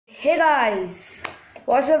Hey guys,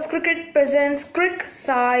 Voice of Cricket presents Crick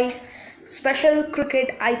Sai's special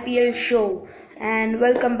cricket IPL show, and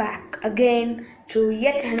welcome back again to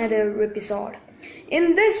yet another episode.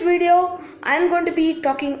 In this video, I am going to be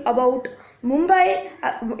talking about Mumbai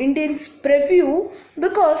Indians preview,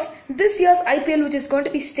 because this year's IPL, which is going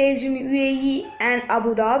to be staged in UAE and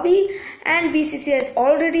Abu Dhabi, and BCCI has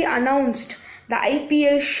already announced the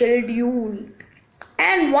IPL schedule.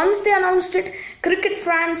 And once they announced it, cricket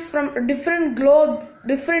fans from different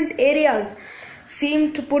areas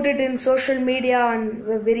seemed to put it in social media and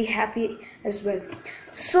were very happy as well.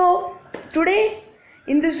 So today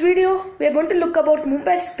in this video, we are going to look about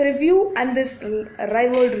Mumbai's preview and this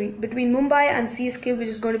rivalry between Mumbai and CSK, which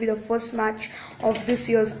is going to be the first match of this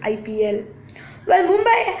year's IPL. Well,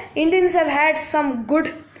 Mumbai Indians have had some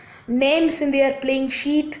good names in their playing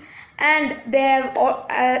sheet, and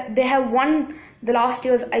they have won the last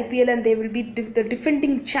year's IPL, and they will be the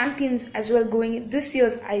defending champions as well going in this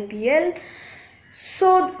year's IPL.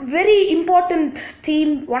 So very important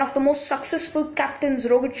team, one of the most successful captains,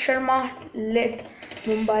 Rohit Sharma, leading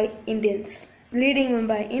Mumbai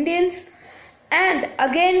Indians, and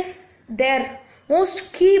again their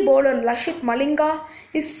most key bowler Lasith Malinga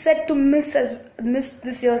is set to miss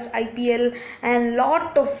this year's IPL, and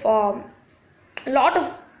lot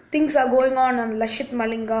of things are going on Lasith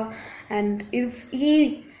Malinga, and if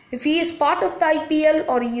he is part of the IPL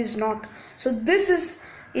or he is not. So this is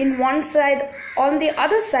in one side. On the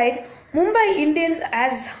other side, Mumbai Indians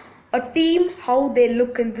as a team, how they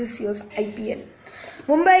look in this year's IPL.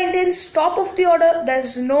 Mumbai Indians top of the order, there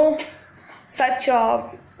is no such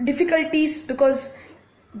difficulties, because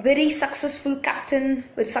very successful captain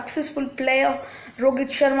with successful player Rohit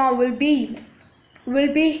Sharma will be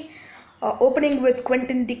opening with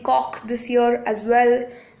Quinton de Kock this year as well,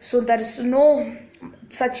 so there is no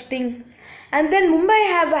such thing. And then Mumbai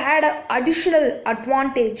have had an additional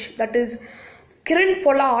advantage, that is Kiran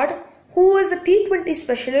Pollard, who is a T20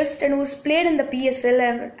 specialist and who has played in the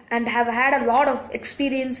PSL and have had a lot of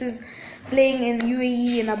experiences playing in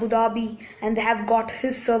UAE and Abu Dhabi, and they have got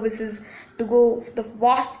his services to go the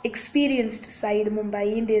vast experienced side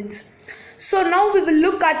Mumbai Indians. So now we will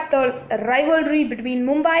look at the rivalry between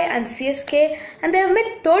Mumbai and CSK, and they have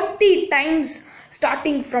met 30 times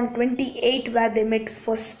starting from 28, where they met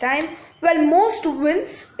first time. Well, most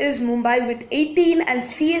wins is Mumbai with 18 and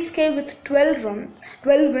CSK with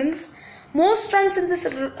 12 wins. Most runs in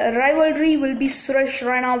this rivalry will be Suresh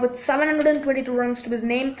Raina with 722 runs to his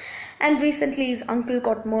name, and recently his uncle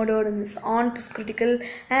got murdered and his aunt is critical,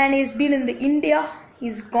 and he's been in the India.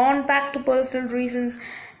 He's gone back to personal reasons,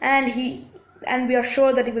 and we are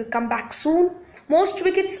sure that he will come back soon. Most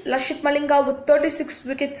wickets, Lasith Malinga with 36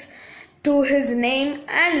 wickets to his name,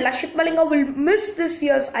 and Lasith Malinga will miss this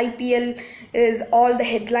year's IPL is all the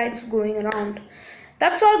headlines going around.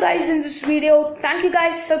 That's all guys in this video. Thank you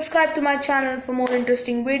guys. Subscribe to my channel for more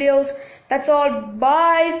interesting videos. That's all.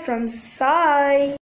 Bye from Sai.